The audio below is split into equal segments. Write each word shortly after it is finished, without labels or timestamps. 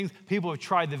People have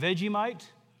tried the Vegemite.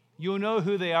 You'll know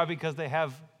who they are because they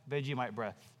have Vegemite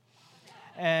breath.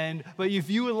 But if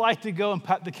you would like to go and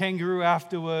pat the kangaroo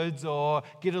afterwards or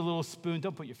get a little spoon,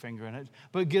 don't put your finger in it,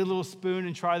 but get a little spoon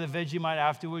and try the Vegemite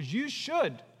afterwards, you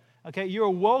should. Okay, you're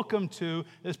welcome to.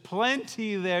 There's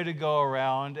plenty there to go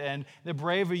around, and the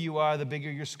braver you are, the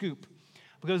bigger your scoop.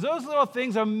 Because those little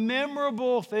things are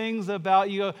memorable things about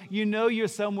you. You know you're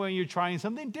somewhere and you're trying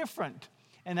something different.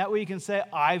 And that way you can say,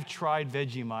 I've tried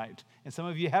Vegemite. And some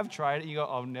of you have tried it, and you go,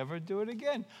 I'll never do it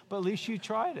again. But at least you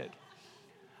tried it.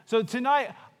 So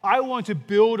tonight, I want to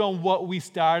build on what we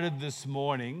started this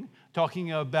morning,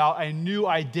 talking about a new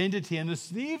identity. And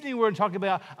this evening, we're going to talk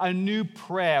about a new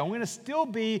prayer. We're going to still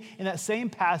be in that same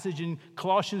passage in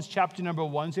Colossians chapter number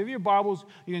 1. So if you have your Bibles,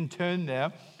 you can turn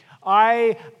there.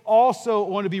 I also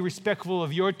want to be respectful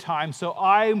of your time, so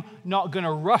I'm not going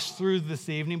to rush through this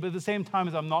evening, but at the same time,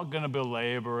 I'm not going to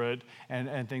belabor it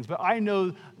and things. But I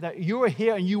know that you're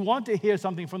here and you want to hear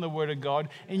something from the Word of God,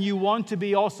 and you want to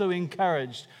be also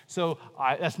encouraged. So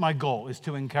that's my goal, is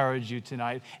to encourage you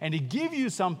tonight and to give you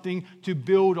something to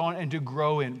build on and to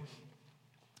grow in.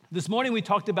 This morning we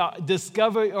talked about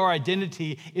discover our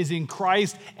identity is in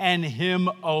Christ and Him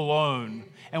alone.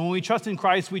 And when we trust in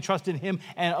Christ, we trust in Him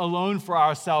and alone for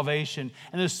our salvation.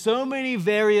 And there's so many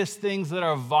various things that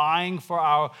are vying for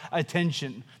our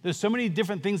attention. There's so many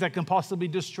different things that can possibly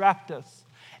distract us.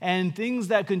 And things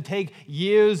that can take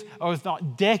years or if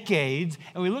not decades.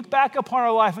 And we look back upon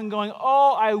our life and going,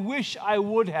 oh, I wish I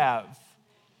would have.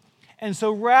 And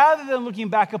so rather than looking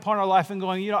back upon our life and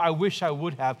going, I wish I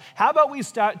would have, how about we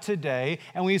start today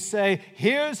and we say,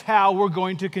 here's how we're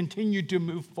going to continue to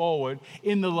move forward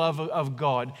in the love of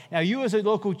God. Now, you as a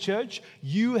local church,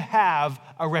 you have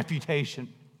a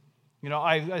reputation.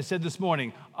 I said this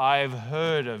morning, I've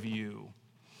heard of you.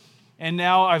 And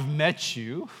now I've met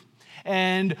you.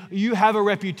 And you have a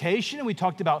reputation. And we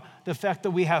talked about the fact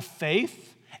that we have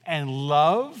faith and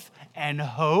love and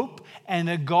hope, and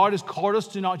that God has called us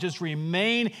to not just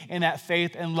remain in that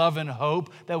faith and love and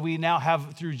hope that we now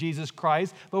have through Jesus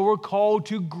Christ, but we're called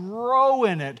to grow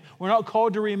in it. We're not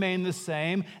called to remain the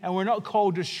same, and we're not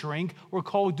called to shrink. We're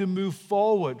called to move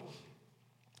forward.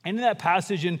 And in that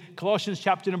passage in Colossians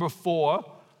chapter number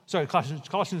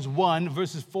Colossians 1,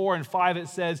 verses 4 and 5, it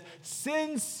says,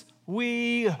 since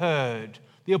we heard,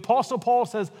 the Apostle Paul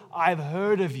says, I've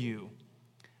heard of you,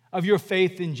 of your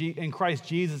faith in Christ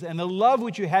Jesus, and the love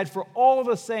which you had for all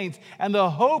the saints, and the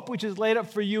hope which is laid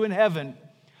up for you in heaven.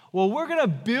 Well, we're going to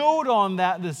build on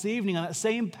that this evening, on that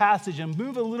same passage, and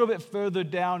move a little bit further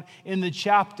down in the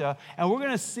chapter, and we're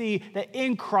going to see that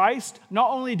in Christ,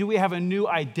 not only do we have a new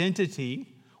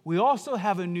identity, we also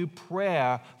have a new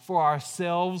prayer for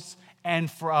ourselves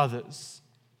and for others.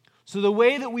 So the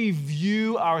way that we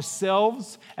view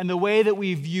ourselves and the way that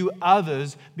we view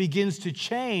others begins to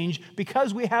change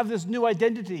because we have this new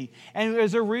identity. And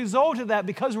as a result of that,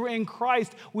 because we're in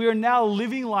Christ, we are now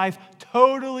living life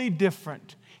totally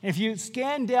different. And if you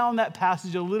scan down that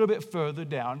passage a little bit further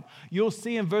down, you'll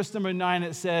see in verse number 9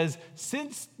 it says,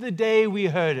 since the day we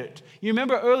heard it. You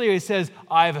remember earlier it says,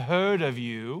 I've heard of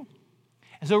you.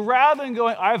 And so rather than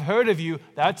going, I've heard of you,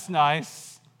 that's nice.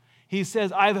 He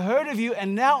says, I've heard of you,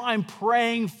 and now I'm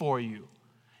praying for you.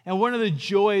 And one of the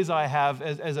joys I have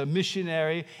as a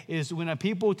missionary is when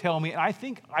people tell me, and I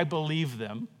think I believe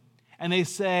them, and they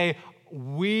say,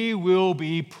 we will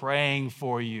be praying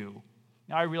for you.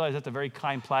 Now, I realize that's a very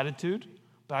kind platitude,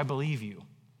 but I believe you.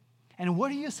 And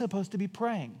what are you supposed to be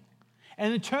praying?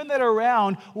 And to turn that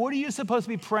around, what are you supposed to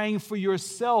be praying for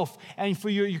yourself and for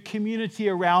your community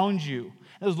around you?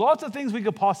 There's lots of things we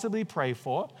could possibly pray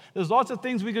for. There's lots of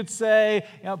things we could say,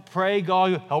 pray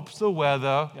God helps the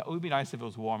weather. It would be nice if it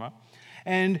was warmer.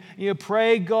 And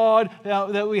pray God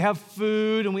that we have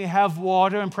food and we have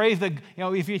water, and pray that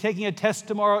if you're taking a test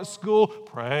tomorrow at school,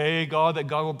 pray God that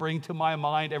God will bring to my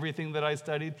mind everything that I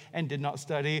studied and did not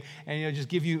study, and just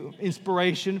give you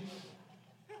inspiration.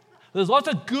 There's lots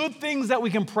of good things that we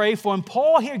can pray for, and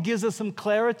Paul here gives us some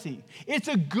clarity. It's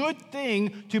a good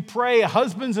thing to pray,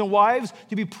 husbands and wives,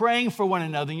 to be praying for one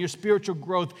another in your spiritual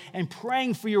growth and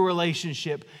praying for your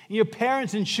relationship. And your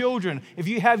parents and children, if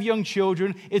you have young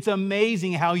children, it's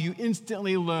amazing how you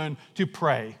instantly learn to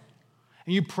pray.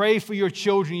 And you pray for your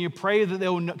children. You pray that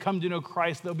they'll come to know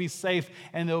Christ. They'll be safe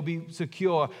and they'll be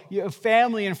secure. Your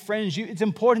family and friends, it's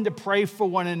important to pray for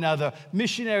one another.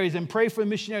 Missionaries, and pray for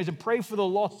missionaries, and pray for the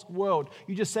lost world.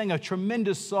 You just sang a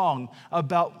tremendous song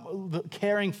about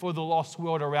caring for the lost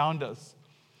world around us.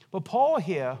 But Paul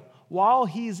here, while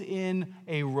he's in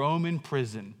a Roman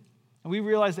prison, and we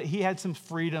realize that he had some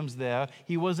freedoms there.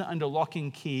 He wasn't under lock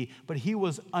and key, but he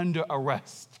was under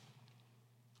arrest.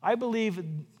 I believe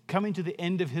coming to the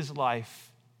end of his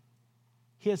life,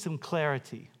 he had some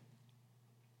clarity.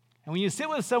 And when you sit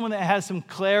with someone that has some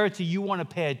clarity, you want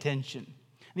to pay attention.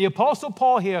 The Apostle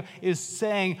Paul here is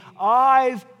saying,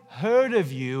 I've heard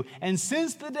of you, and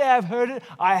since the day I've heard it,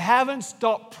 I haven't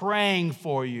stopped praying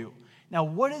for you. Now,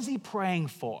 what is he praying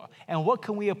for? And what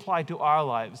can we apply to our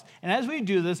lives? And as we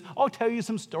do this, I'll tell you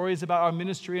some stories about our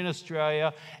ministry in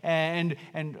Australia, and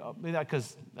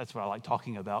because that's what I like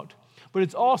talking about. But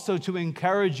it's also to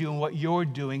encourage you in what you're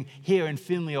doing here in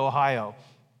Findlay, Ohio.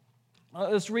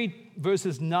 Let's read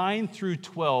verses 9 through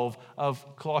 12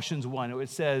 of Colossians 1. It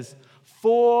says,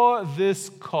 "For this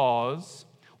cause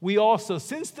we also,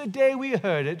 since the day we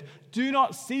heard it, do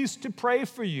not cease to pray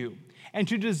for you, and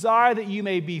to desire that you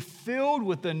may be filled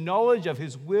with the knowledge of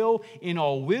his will in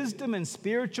all wisdom and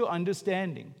spiritual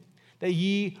understanding, that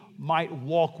ye might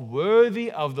walk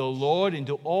worthy of the Lord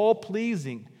into all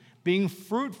pleasing, being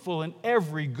fruitful in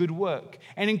every good work,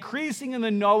 and increasing in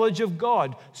the knowledge of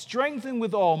God, strengthened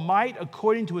with all might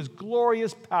according to his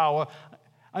glorious power,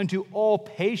 unto all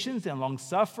patience and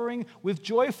longsuffering with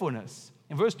joyfulness."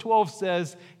 And verse 12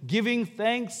 says, "Giving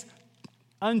thanks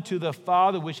unto the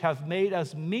Father, which hath made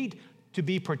us meet to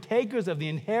be partakers of the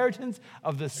inheritance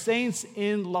of the saints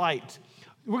in light."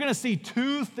 We're going to see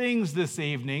two things this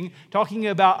evening talking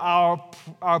about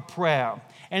our prayer.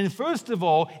 And first of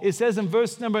all, it says in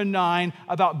verse number 9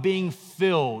 about being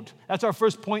filled. That's our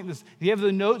first point. If you have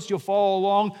the notes, you'll follow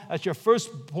along. That's your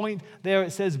first point there.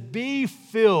 It says, be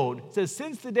filled. It says,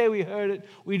 since the day we heard it,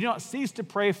 we do not cease to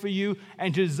pray for you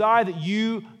and to desire that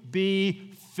you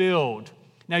be filled.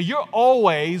 Now, you're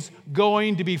always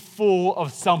going to be full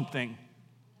of something.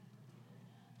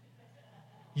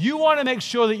 You want to make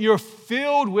sure that you're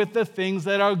filled with the things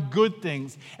that are good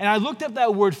things. And I looked up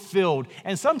that word filled.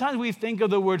 And sometimes we think of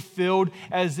the word filled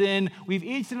as in we've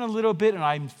eaten a little bit and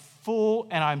I'm full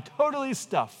and I'm totally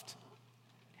stuffed.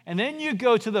 And then you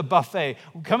go to the buffet.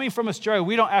 Coming from Australia,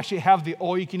 we don't actually have the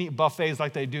all-you-can-eat buffets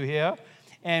like they do here.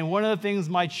 And one of the things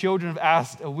my children have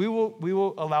asked, we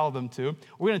will allow them to,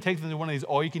 we're going to take them to one of these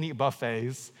all-you-can-eat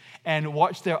buffets and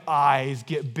watch their eyes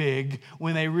get big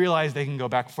when they realize they can go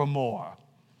back for more.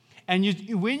 And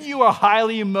when you are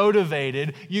highly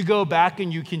motivated, you go back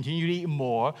and you continue to eat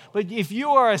more. But if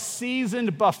you are a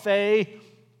seasoned buffet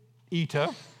eater,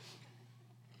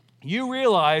 you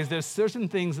realize there's certain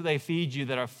things that they feed you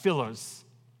that are fillers,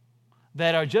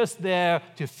 that are just there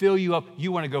to fill you up.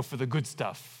 You want to go for the good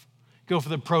stuff, go for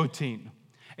the protein.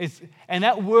 And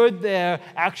that word there,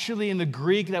 actually in the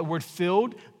Greek, that word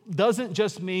filled, doesn't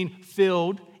just mean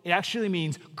filled. It actually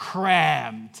means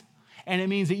crammed. And it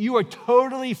means that you are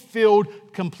totally filled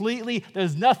completely.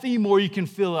 There's nothing more you can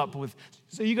fill up with.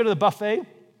 So you go to the buffet.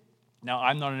 Now,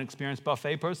 I'm not an experienced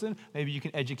buffet person. Maybe you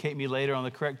can educate me later on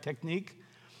the correct technique.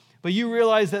 But you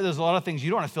realize that there's a lot of things you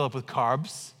don't want to fill up with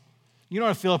carbs. You don't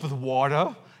want to fill up with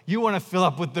water. You want to fill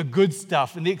up with the good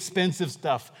stuff and the expensive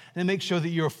stuff and make sure that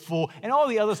you're full. And all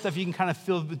the other stuff you can kind of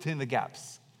fill between the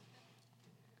gaps.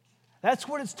 That's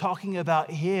what it's talking about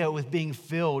here with being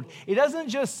filled. It doesn't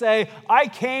just say, I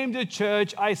came to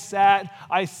church, I sat,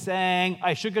 I sang,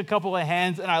 I shook a couple of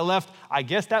hands, and I left. I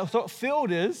guess that's what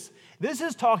filled is. This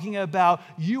is talking about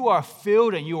you are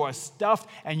filled and you are stuffed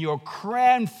and you're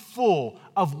crammed full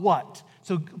of what?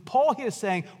 So Paul here is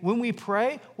saying when we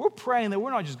pray, we're praying that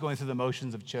we're not just going through the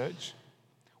motions of church.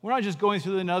 We're not just going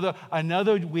through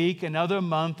another week, another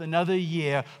month, another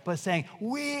year, but saying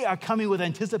we are coming with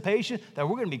anticipation that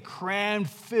we're going to be crammed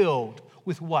filled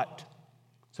with what?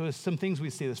 So there's some things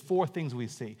we see. There's 4 things we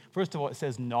see. First of all, it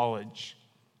says knowledge.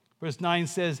 Verse 9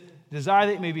 says, desire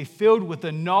that it may be filled with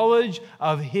the knowledge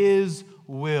of his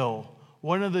will.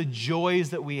 One of the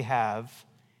joys that we have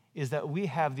is that we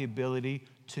have the ability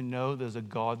to know there's a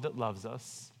God that loves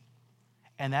us.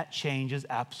 And that changes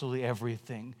absolutely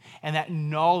everything. And that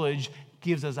knowledge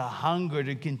gives us a hunger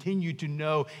to continue to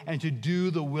know and to do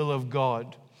the will of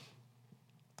God.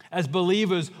 As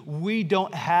believers, we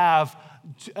don't have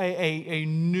a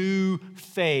new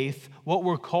faith. What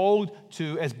we're called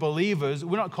to as believers,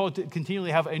 we're not called to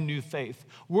continually have a new faith.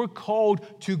 We're called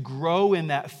to grow in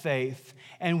that faith.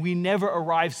 And we never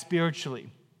arrive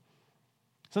spiritually.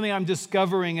 Something I'm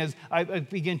discovering as I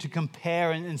begin to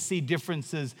compare and see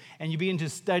differences and you begin to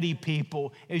study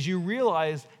people is you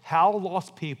realize how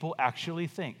lost people actually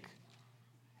think.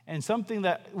 And something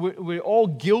that we're all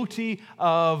guilty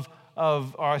of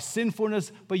our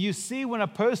sinfulness, but you see when a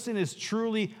person is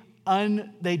truly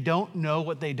they don't know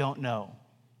what they don't know.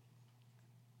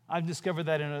 I've discovered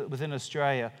that within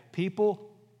Australia. People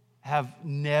have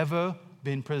never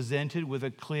been presented with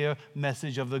a clear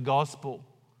message of the gospel.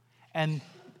 And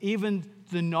even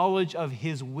the knowledge of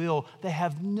his will they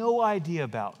have no idea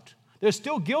about. They're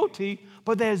still guilty,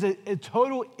 but there's a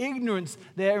total ignorance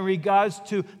there in regards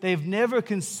to they've never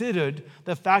considered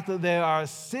the fact that they are a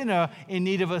sinner in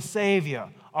need of a Savior.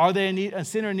 Are they a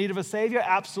sinner in need of a Savior?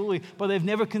 Absolutely, but they've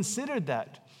never considered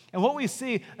that. And what we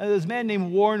see, there's a man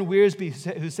named Warren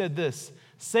Wiersbe who said this: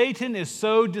 Satan is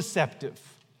so deceptive.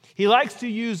 He likes to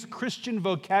use Christian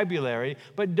vocabulary,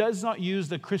 but does not use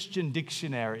the Christian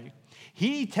dictionary.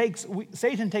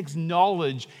 Satan takes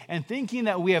knowledge and thinking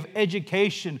that we have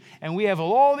education and we have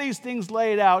all these things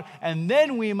laid out and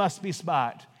then we must be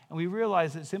smart. And we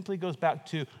realize it simply goes back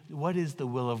to what is the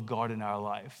will of God in our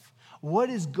life? What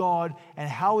is God and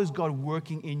how is God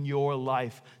working in your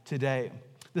life today?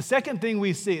 The second thing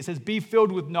we see, it says, be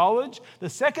filled with knowledge. The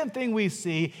second thing we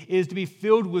see is to be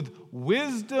filled with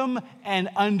wisdom and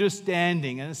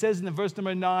understanding. And it says in the verse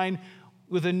number 9,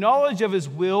 with the knowledge of his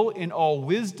will in all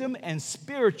wisdom and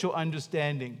spiritual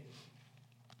understanding.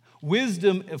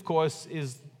 Wisdom, of course,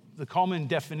 is the common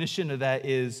definition of that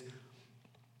is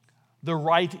the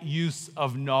right use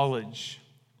of knowledge.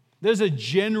 There's a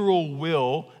general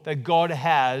will that God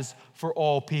has for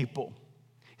all people.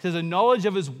 He says a knowledge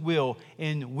of his will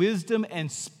in wisdom and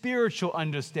spiritual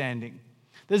understanding.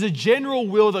 There's a general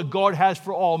will that God has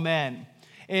for all men.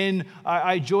 And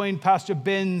I joined Pastor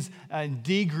Ben's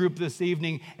D group this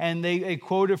evening, and they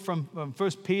quoted from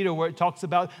 1 Peter where it talks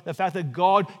about the fact that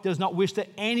God does not wish that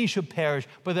any should perish,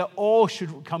 but that all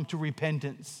should come to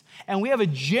repentance. And we have a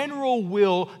general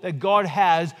will that God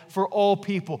has for all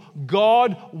people.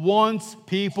 God wants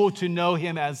people to know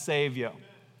him as Savior.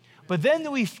 But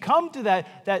then we come to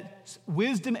that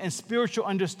wisdom and spiritual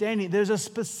understanding. There's a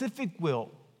specific will.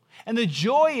 And the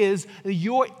joy is that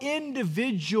your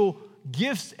individual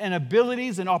gifts and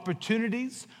abilities and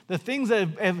opportunities, the things that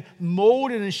have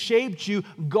molded and shaped you,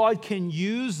 God can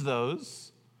use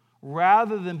those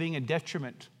rather than being a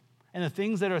detriment. And the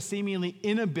things that are seemingly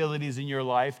inabilities in your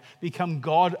life become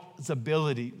God's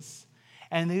abilities.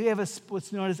 And they have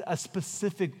what's known as a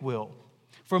specific will.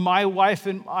 For my wife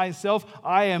and myself,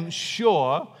 I am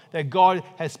sure that God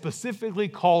has specifically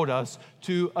called us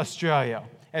to Australia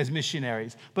as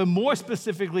missionaries. But more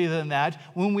specifically than that,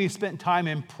 when we've spent time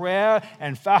in prayer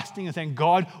and fasting and saying,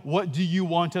 God, what do you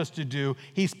want us to do?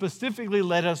 He specifically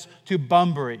led us to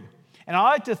Bunbury. And I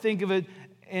like to think of it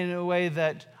in a way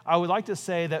that I would like to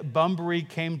say that Bunbury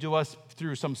came to us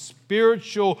through some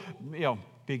spiritual,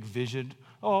 big vision.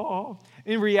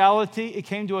 In reality, it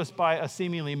came to us by a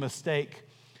seemingly mistake.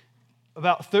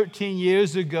 About 13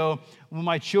 years ago, when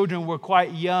my children were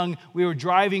quite young, we were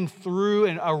driving through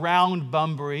and around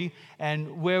Bunbury,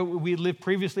 and where we lived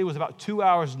previously was about 2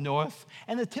 hours north.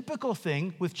 And the typical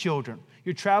thing with children,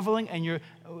 you're traveling and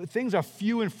things are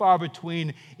few and far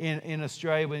between in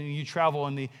Australia when you travel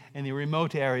in the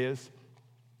remote areas.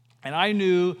 And I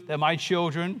knew that my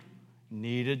children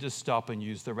needed to stop and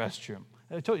use the restroom.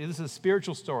 I told you, this is a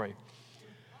spiritual story.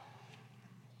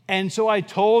 And so I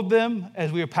told them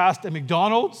as we were past a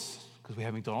McDonald's, because we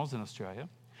have McDonald's in Australia,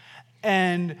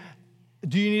 and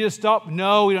do you need to stop?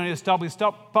 No, we don't need to stop.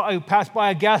 We passed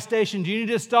by a gas station. Do you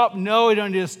need to stop? No, we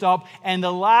don't need to stop. And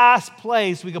the last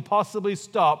place we could possibly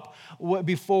stop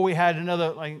before we had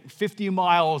another 50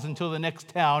 miles until the next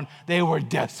town, they were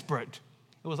desperate.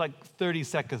 It was like 30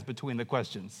 seconds between the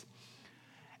questions.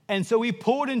 And so we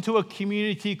pulled into a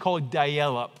community called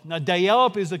Dialup. Now,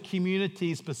 Dialup is a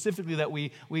community specifically that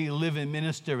we live and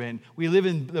minister in. We live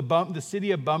in the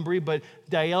city of Bunbury, but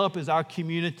Dialup is our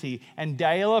community. And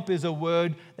Dialup is a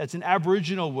word that's an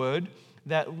Aboriginal word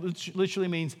that literally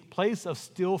means place of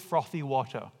still frothy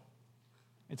water.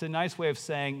 It's a nice way of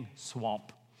saying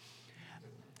swamp.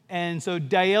 And so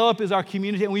Dialup is our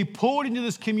community, and we pulled into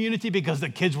this community because the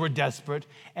kids were desperate.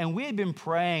 And we had been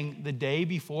praying the day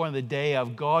before and the day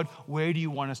of, God, where do you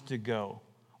want us to go?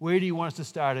 Where do you want us to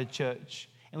start a church?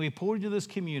 And we pulled into this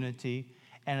community,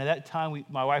 and at that time,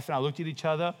 my wife and I looked at each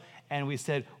other, and we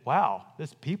said, wow,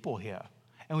 there's people here.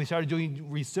 And we started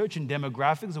doing research and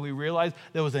demographics, and we realized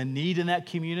there was a need in that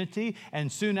community.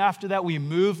 And soon after that, we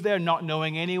moved there, not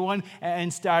knowing anyone,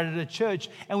 and started a church.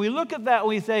 And we look at that and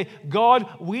we say, God,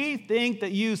 we think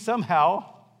that you somehow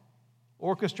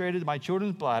orchestrated my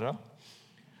children's bladder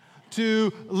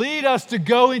to lead us to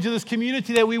go into this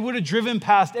community that we would have driven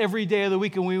past every day of the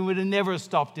week and we would have never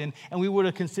stopped in, and we would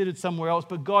have considered somewhere else.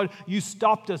 But God, you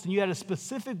stopped us, and you had a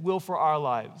specific will for our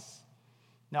lives.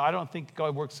 Now, I don't think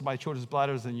God works my children's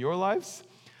bladders in your lives,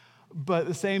 but at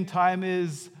the same time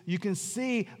is you can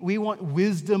see we want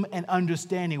wisdom and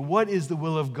understanding. What is the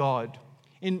will of God?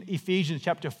 In Ephesians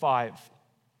chapter 5,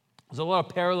 There's a lot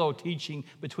of parallel teaching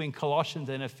between Colossians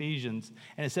and Ephesians.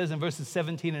 And it says in verses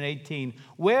 17 and 18,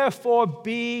 "Wherefore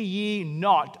be ye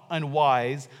not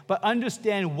unwise, but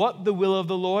understand what the will of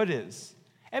the Lord is.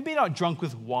 And be not drunk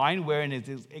with wine, wherein it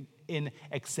is in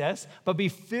excess, but be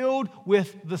filled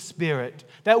with the Spirit."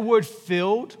 That word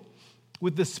 "filled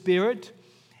with the Spirit"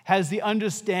 has the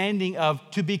understanding of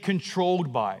to be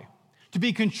controlled by. To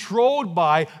be controlled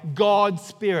by God's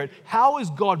Spirit. How is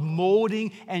God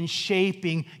molding and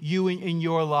shaping you in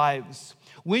your lives?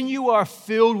 When you are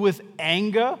filled with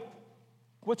anger,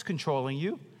 what's controlling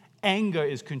you? Anger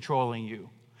is controlling you.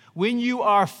 When you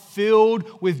are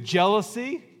filled with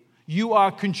jealousy, you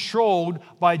are controlled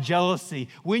by jealousy.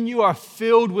 When you are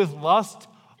filled with lust,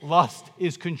 lust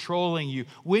is controlling you.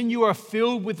 When you are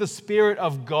filled with the Spirit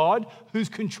of God, who's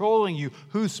controlling you,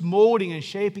 who's molding and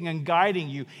shaping and guiding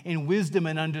you in wisdom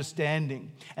and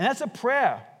understanding. And that's a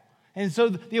prayer. And so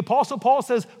the Apostle Paul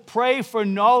says, pray for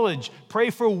knowledge,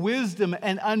 pray for wisdom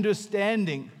and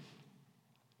understanding.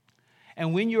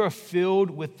 And when you are filled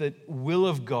with the will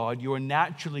of God, you are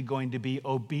naturally going to be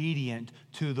obedient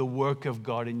to the work of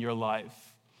God in your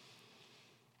life.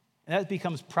 And that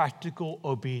becomes practical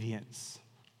obedience.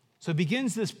 So it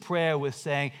begins this prayer with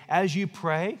saying, as you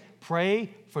pray,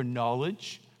 pray for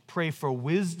knowledge, pray for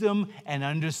wisdom and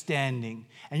understanding.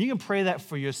 And you can pray that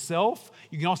for yourself.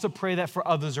 You can also pray that for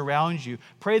others around you.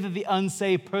 Pray that the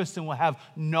unsaved person will have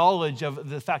knowledge of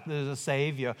the fact that there's a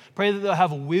Savior. Pray that they'll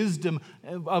have wisdom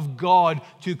of God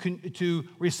to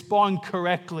respond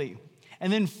correctly.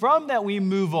 And then from that we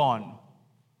move on.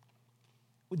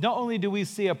 Not only do we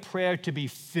see a prayer to be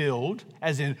filled,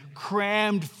 as in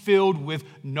crammed, filled with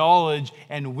knowledge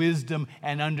and wisdom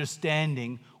and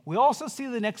understanding, we also see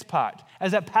the next part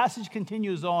as that passage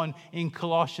continues on in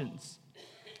Colossians.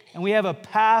 And we have a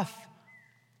path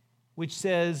which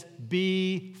says,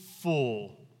 be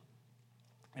full.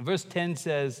 And verse 10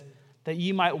 says, that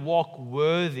ye might walk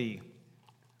worthy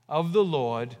of the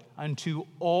Lord unto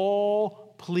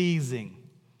all pleasing.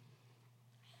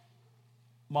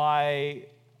 My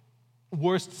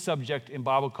worst subject in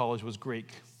Bible college was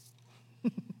Greek.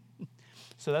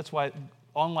 So that's why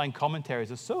online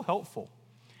commentaries are so helpful.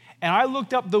 And I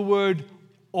looked up the word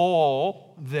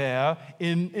all there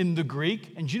in the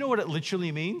Greek, and do you know what it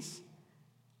literally means?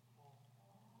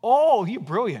 All. You're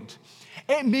brilliant.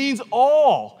 It means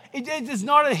all. It is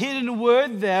not a hidden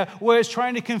word there where it's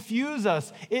trying to confuse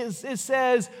us. It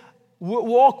says,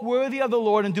 walk worthy of the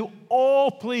Lord and do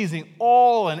all pleasing,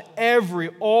 all and every,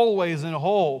 always and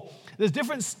whole. There's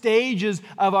different stages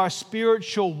of our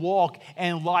spiritual walk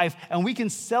and life, and we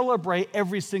can celebrate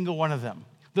every single one of them.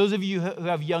 Those of you who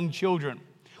have young children,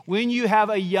 when you have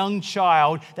a young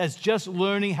child that's just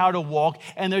learning how to walk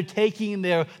and they're taking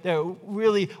their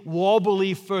really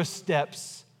wobbly first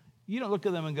steps, you don't look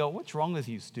at them and go, what's wrong with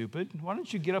you, stupid? Why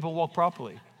don't you get up and walk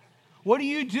properly? What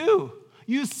do?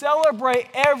 You celebrate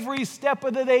every step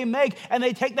that they make, and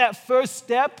they take that first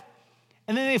step,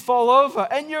 and then they fall over,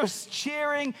 and you're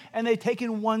cheering, and they've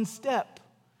taken one step.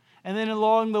 And then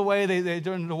along the way, they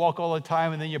learn to walk all the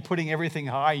time, and then you're putting everything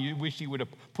high. You wish you would have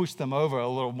pushed them over a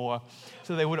little more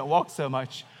so they wouldn't walk so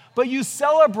much. But you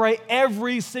celebrate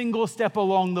every single step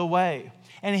along the way.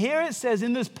 And here it says,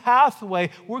 in this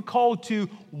pathway, we're called to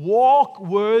walk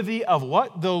worthy of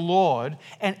what? The Lord.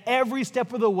 And every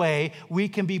step of the way, we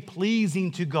can be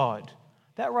pleasing to God.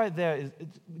 That right there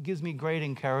it gives me great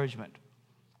encouragement.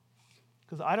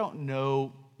 Because I don't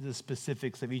know the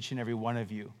specifics of each and every one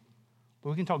of you. But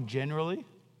we can talk generally.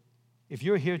 If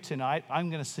you're here tonight, I'm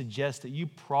going to suggest that you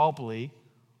probably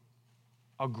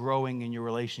are growing in your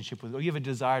relationship with God. You have a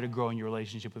desire to grow in your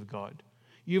relationship with God.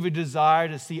 You have a desire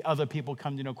to see other people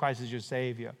come to know Christ as your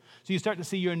Savior. So you start to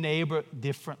see your neighbor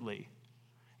differently.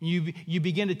 And you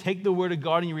begin to take the Word of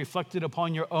God and you reflect it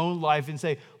upon your own life and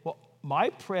say, well, my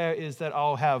prayer is that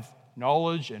I'll have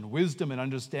knowledge and wisdom and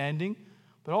understanding,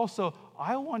 but also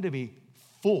I want to be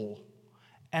full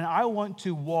and I want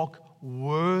to walk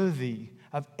worthy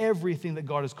of everything that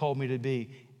God has called me to be.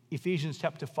 Ephesians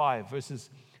chapter 5, verses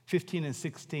 15 and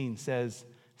 16 says,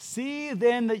 see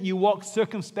then that you walk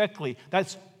circumspectly,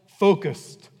 that's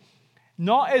focused,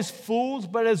 not as fools,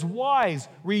 but as wise,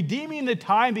 redeeming the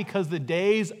time because the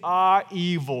days are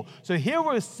evil. So here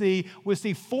we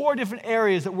see 4 different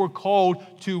areas that we're called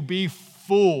to be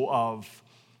full of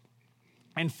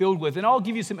and filled with. And I'll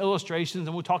give you some illustrations,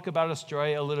 and we'll talk about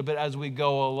Australia a little bit as we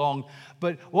go along.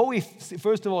 But what we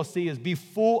first of all see is be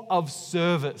full of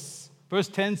service. Verse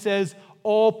 10 says,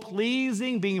 all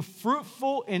pleasing, being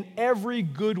fruitful in every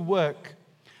good work.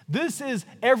 This is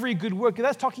every good work.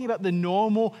 That's talking about the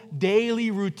normal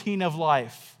daily routine of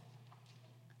life.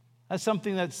 That's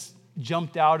something that's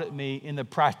jumped out at me in the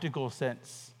practical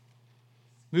sense.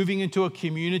 Moving into a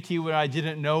community where I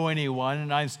didn't know anyone,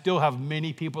 and I still have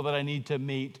many people that I need to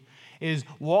meet, is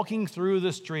walking through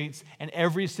the streets and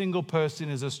every single person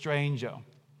is a stranger.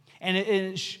 And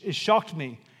it shocked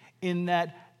me in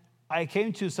that I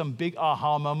came to some big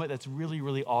aha moment that's really,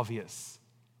 really obvious.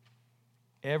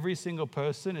 Every single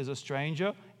person is a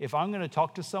stranger. If I'm going to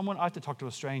talk to someone, I have to talk to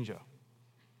a stranger.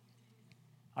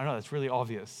 I know that's really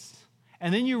obvious.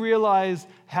 And then you realize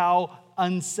how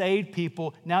unsaved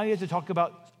people, now you have to talk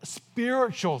about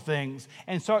spiritual things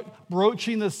and start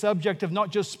broaching the subject of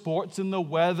not just sports and the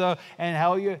weather and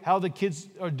how the kids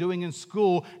are doing in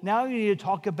school. Now you need to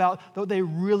talk about what they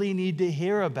really need to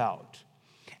hear about.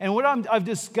 And what I've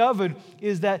discovered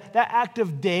is that act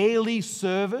of daily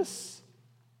service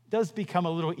does become a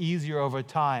little easier over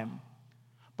time.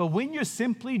 But when you're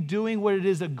simply doing what it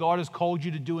is that God has called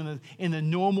you to do in the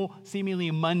normal,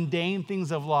 seemingly mundane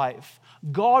things of life,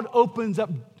 God opens up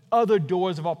other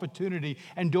doors of opportunity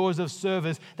and doors of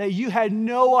service that you had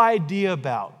no idea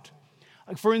about.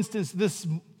 Like for instance,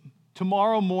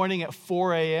 tomorrow morning at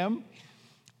 4 a.m.,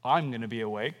 I'm going to be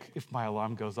awake if my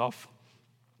alarm goes off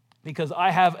because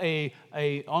I have a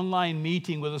online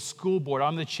meeting with a school board.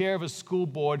 I'm the chair of a school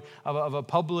board of a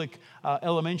public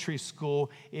elementary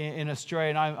school in Australia,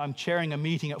 and I'm chairing a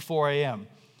meeting at 4 a.m.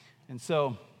 And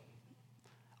so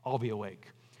I'll be awake.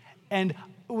 And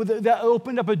that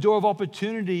opened up a door of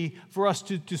opportunity for us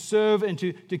to serve and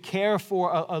to care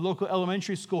for a local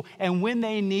elementary school. And when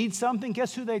they need something,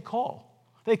 guess who they call?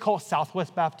 They call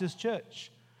Southwest Baptist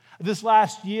Church. This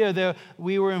last year,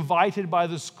 we were invited by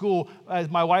the school,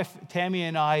 my wife Tammy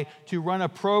and I, to run a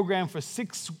program for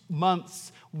 6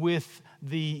 months with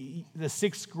the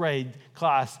sixth grade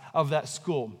class of that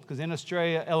school. Because in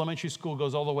Australia, elementary school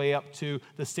goes all the way up to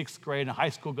the sixth grade, and high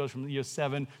school goes from year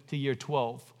 7 to year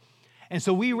 12. And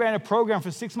so we ran a program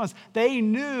for 6 months. They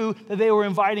knew that they were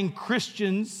inviting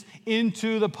Christians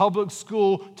into the public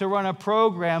school to run a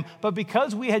program, but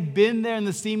because we had been there in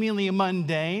the seemingly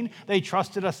mundane, they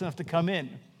trusted us enough to come in.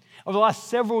 Over the last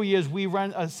several years, we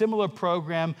ran a similar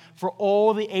program for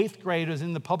all the 8th graders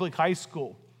in the public high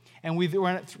school. And we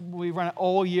run it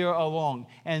all year long.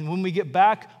 And when we get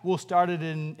back, we'll start it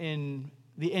in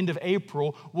the end of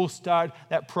April, we'll start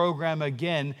that program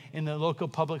again in the local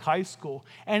public high school.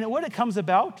 And what it comes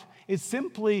about is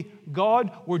simply,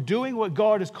 God, we're doing what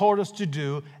God has called us to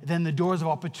do, then the doors of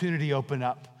opportunity open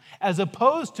up. As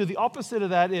opposed to the opposite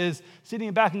of that is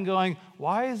sitting back and going,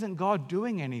 why isn't God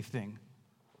doing anything?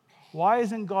 Why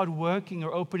isn't God working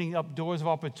or opening up doors of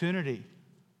opportunity?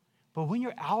 But when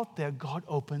you're out there, God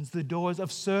opens the doors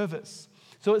of service.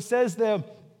 So it says there,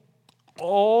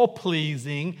 all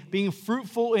pleasing, being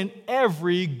fruitful in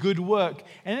every good work.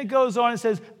 And it goes on and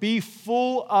says, be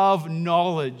full of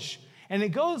knowledge. And it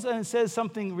goes and it says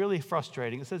something really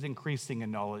frustrating. It says increasing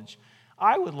in knowledge.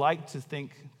 I would like to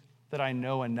think that I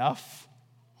know enough,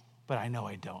 but I know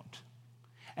I don't.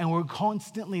 And we're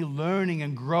constantly learning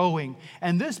and growing.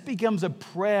 And this becomes a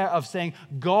prayer of saying,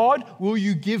 God, will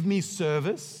you give me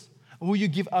service? Will you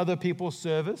give other people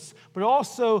service? But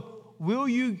also, will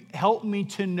you help me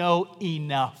to know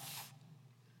enough?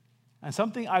 And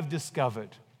something I've discovered,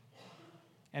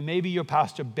 and maybe your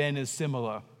pastor Ben is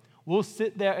similar, we'll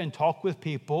sit there and talk with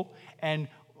people, and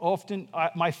often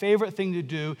my favorite thing to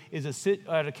do is to sit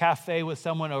at a cafe with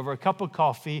someone over a cup of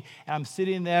coffee, and I'm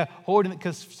sitting there holding it,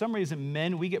 because for some reason,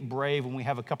 men, we get brave when we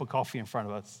have a cup of coffee in front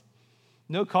of us.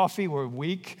 No coffee, we're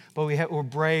weak, but we're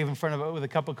brave in front of it with a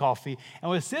cup of coffee.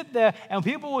 And we'll sit there, and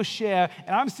people will share,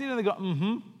 and I'm sitting there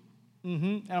going,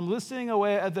 and I'm listening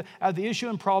away at the issue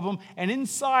and problem, and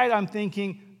inside I'm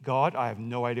thinking, God, I have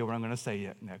no idea what I'm going to say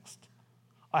yet next.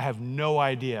 I have no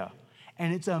idea.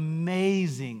 And it's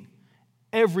amazing.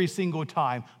 Every single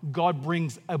time God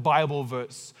brings a Bible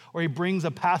verse or he brings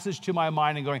a passage to my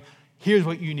mind and going, here's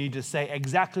what you need to say,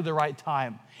 exactly the right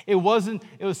time. It was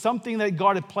something that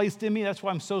God had placed in me. That's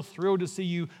why I'm so thrilled to see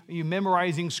you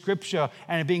memorizing scripture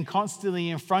and it being constantly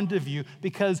in front of you,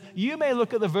 because you may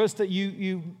look at the verse that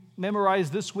you memorize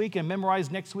this week and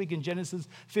memorize next week in Genesis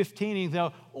 15 and you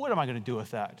go, what am I going to do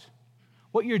with that?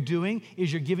 What you're doing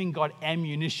is you're giving God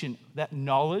ammunition, that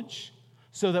knowledge,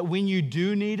 so that when you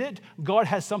do need it, God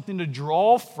has something to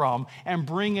draw from and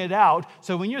bring it out.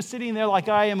 So when you're sitting there like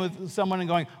I am with someone and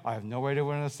going, I have no idea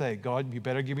what I'm going to say. God, you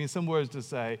better give me some words to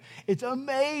say. It's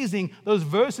amazing. Those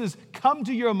verses come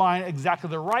to your mind at exactly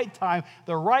the right time,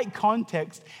 the right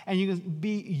context, and you can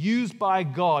be used by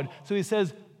God. So he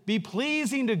says, be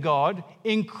pleasing to God,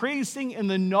 increasing in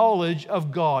the knowledge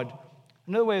of God.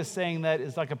 Another way of saying that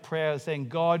is like a prayer saying,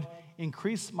 God,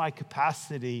 increase my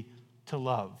capacity to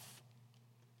love.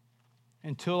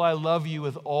 until I love you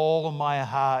with all my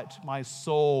heart, my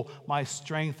soul, my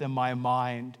strength, and my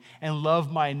mind, and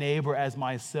love my neighbor as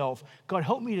myself. God,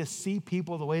 help me to see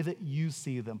people the way that you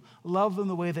see them. Love them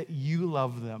the way that you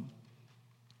love them.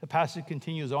 The passage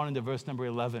continues on into verse number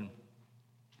 11.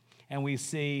 And we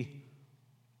see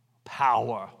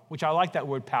power, which I like that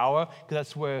word power, because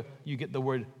that's where you get the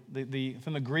word,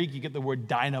 from the Greek, you get the word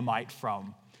dynamite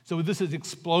from. So this is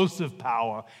explosive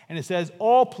power. And it says,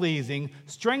 all pleasing,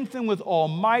 strengthened with all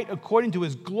might according to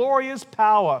his glorious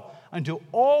power, unto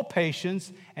all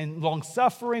patience and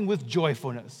long-suffering with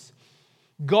joyfulness.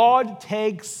 God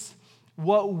takes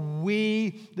what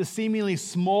we, the seemingly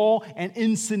small and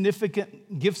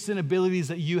insignificant gifts and abilities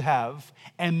that you have,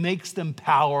 and makes them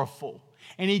powerful.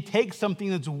 And he takes something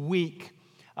that's weak.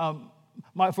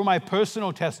 For my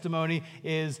personal testimony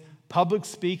is public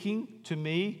speaking, to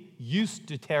me, used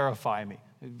to terrify me.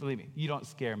 Believe me, you don't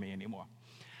scare me anymore.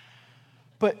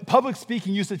 But public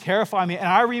speaking used to terrify me, and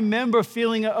I remember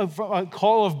feeling a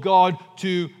call of God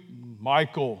to,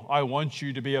 Michael, I want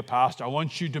you to be a pastor. I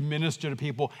want you to minister to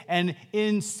people. And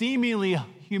in seemingly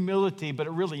humility,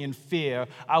 but really in fear,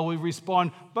 I would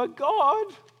respond, but God,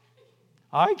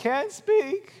 I can't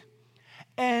speak.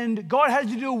 And God had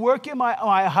to do a work in my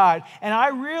heart. And I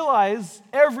realize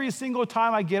every single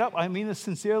time I get up, I mean this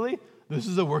sincerely, this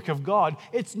is a work of God.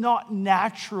 It's not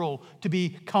natural to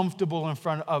be comfortable in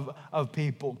front of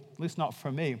people, at least not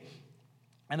for me.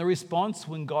 And the response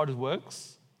when God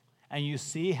works, and you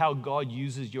see how God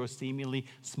uses your seemingly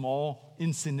small,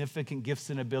 insignificant gifts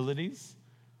and abilities,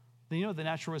 then you know what the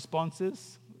natural response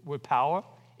is? Word power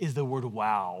is the word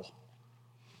wow.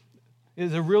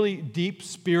 Is a really deep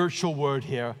spiritual word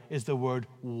here is the word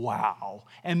wow.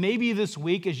 And maybe this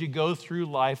week as you go through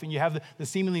life and you have the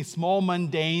seemingly small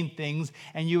mundane things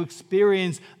and you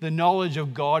experience the knowledge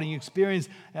of God and you experience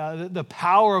the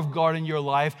power of God in your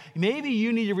life, maybe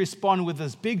you need to respond with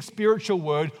this big spiritual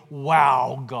word,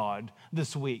 wow, God,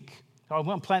 this week. So I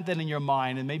want to plant that in your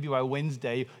mind, and maybe by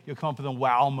Wednesday you'll come up with a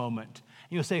wow moment.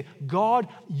 And you'll say, God,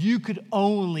 you could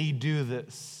only do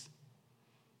this.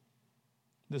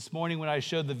 This morning when I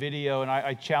showed the video and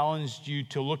I challenged you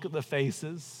to look at the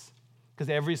faces, because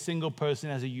every single person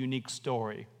has a unique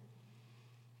story.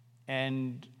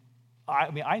 And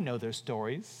I know their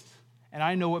stories, and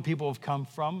I know what people have come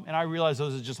from, and I realize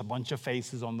those are just a bunch of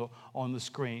faces on the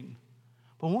screen.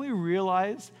 But when we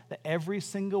realize that every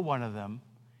single one of them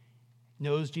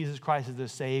knows Jesus Christ as their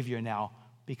Savior now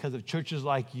because of churches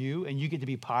like you, and you get to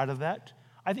be part of that,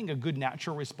 I think a good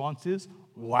natural response is,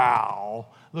 wow,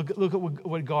 look at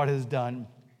what God has done.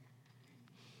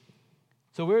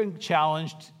 So we're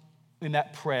challenged in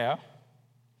that prayer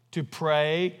to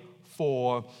pray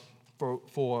for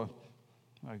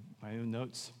my own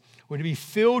notes. We're to be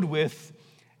filled with,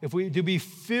 to be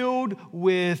filled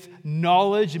with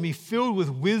knowledge and be filled with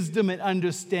wisdom and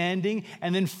understanding.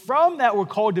 And then from that, we're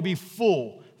called to be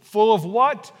full. Full of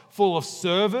what? Full of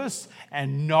service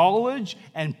and knowledge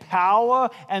and power.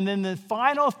 And then the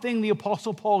final thing the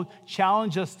Apostle Paul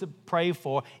challenged us to pray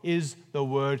for is the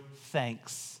word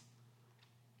thanks.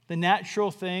 The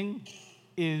natural thing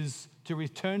is to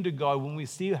return to God when we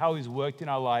see how he's worked in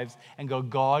our lives and go,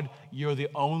 God, you're the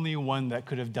only one that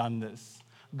could have done this.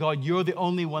 God, you're the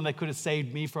only one that could have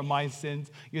saved me from my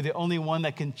sins. You're the only one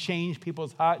that can change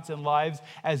people's hearts and lives.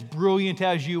 As brilliant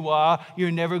as you are,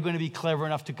 you're never going to be clever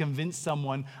enough to convince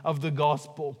someone of the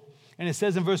gospel. And it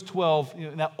says in verse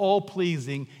 12, that all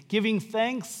pleasing, giving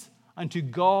thanks unto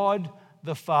God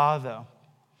the Father.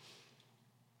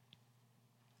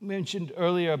 I mentioned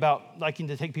earlier about liking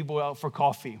to take people out for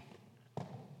coffee.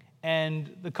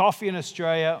 And the coffee in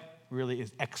Australia really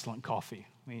is excellent coffee.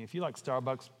 I mean, if you like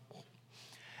Starbucks,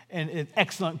 and it's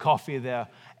excellent coffee there.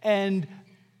 And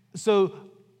so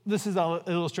this is an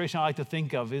illustration I like to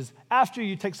think of is after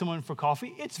you take someone for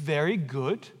coffee, it's very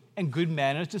good and good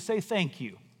manners to say thank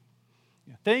you.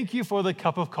 Thank you for the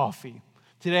cup of coffee.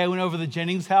 Today I went over to the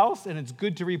Jennings house, and it's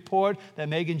good to report that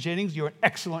Megan Jennings, you're an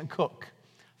excellent cook.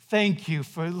 Thank you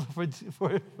for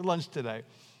lunch today.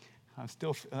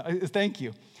 Thank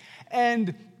you.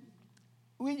 And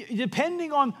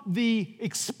depending on the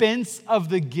expense of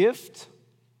the gift,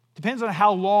 depends on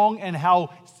how long and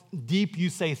how deep you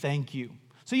say thank you.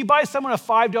 So you buy someone a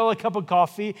 $5 cup of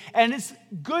coffee, and it's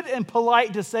good and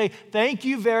polite to say, thank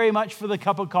you very much for the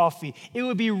cup of coffee. It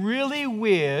would be really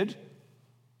weird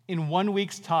in 1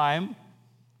 week's time,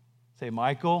 say,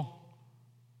 Michael,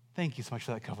 thank you so much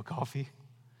for that cup of coffee.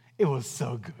 It was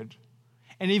so good.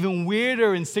 And even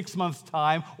weirder in 6 months'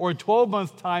 time or 12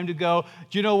 months' time to go,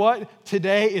 do you know what?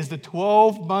 Today is the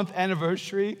 12-month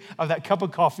anniversary of that cup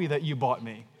of coffee that you bought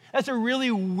me. That's a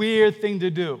really weird thing to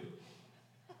do.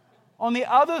 On the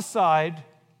other side,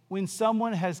 when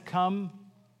someone has come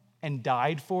and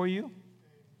died for you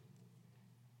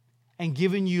and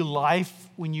given you life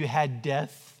when you had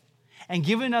death and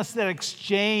given us that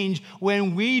exchange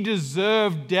when we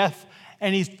deserve death,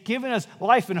 and he's given us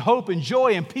life and hope and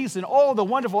joy and peace and all the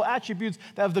wonderful attributes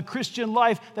of the Christian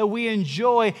life that we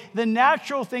enjoy, the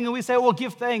natural thing, and we say, well,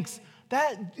 give thanks.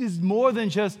 That is more than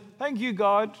just, thank you,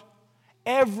 God.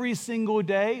 Every single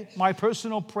day, my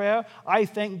personal prayer, I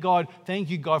thank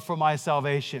you, God, for my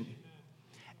salvation.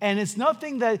 And it's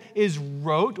nothing that is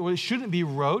rote, or it shouldn't be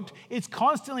rote. It's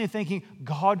constantly thinking,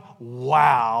 God,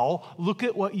 wow, look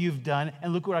at what you've done,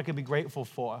 and look what I can be grateful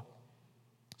for.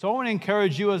 So I want to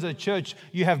encourage you as a church.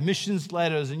 You have missions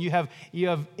letters, and you have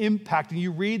impact, and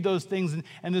you read those things.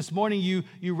 And this morning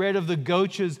you read of the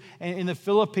Goches in the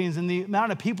Philippines and the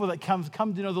amount of people that come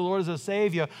to know the Lord as a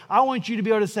Savior. I want you to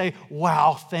be able to say,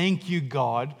 wow, thank you,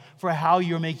 God, for how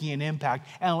you're making an impact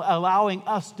and allowing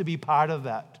us to be part of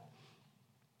that.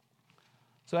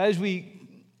 So as we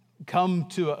come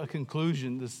to a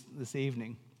conclusion this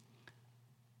evening,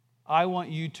 I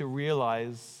want you to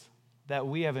realize that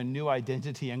we have a new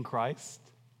identity in Christ,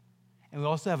 and we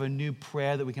also have a new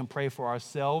prayer that we can pray for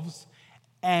ourselves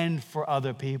and for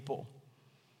other people.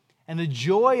 And the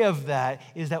joy of that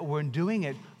is that we're doing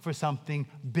it for something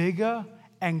bigger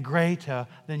and greater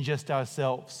than just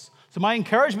ourselves. So my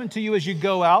encouragement to you as you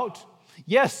go out,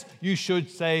 yes, you should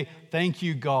say, thank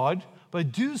you, God,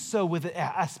 but do so with the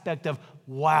aspect of,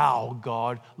 wow,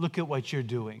 God, look at what you're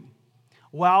doing.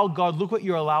 Wow, God, look what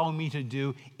you're allowing me to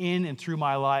do in and through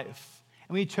my life.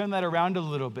 And we turn that around a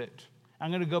little bit.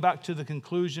 I'm going to go back to the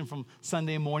conclusion from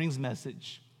Sunday morning's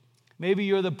message. Maybe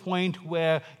you're at the point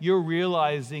where you're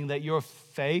realizing that your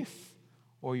faith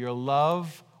or your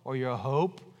love or your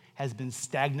hope has been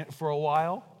stagnant for a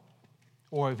while,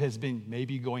 or it has been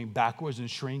maybe going backwards and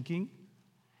shrinking.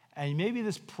 And maybe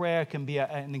this prayer can be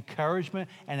an encouragement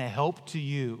and a help to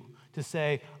you to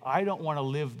say, I don't want to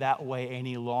live that way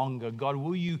any longer. God,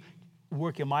 will you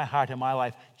work in my heart and my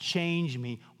life, change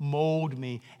me, mold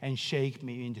me, and shape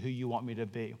me into who you want me to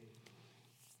be.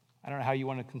 I don't know how you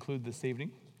want to conclude this evening.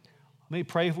 Let me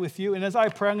pray with you. And as I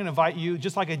pray, I'm going to invite you,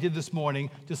 just like I did this morning,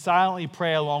 to silently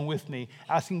pray along with me,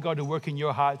 asking God to work in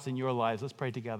your hearts and your lives. Let's pray together.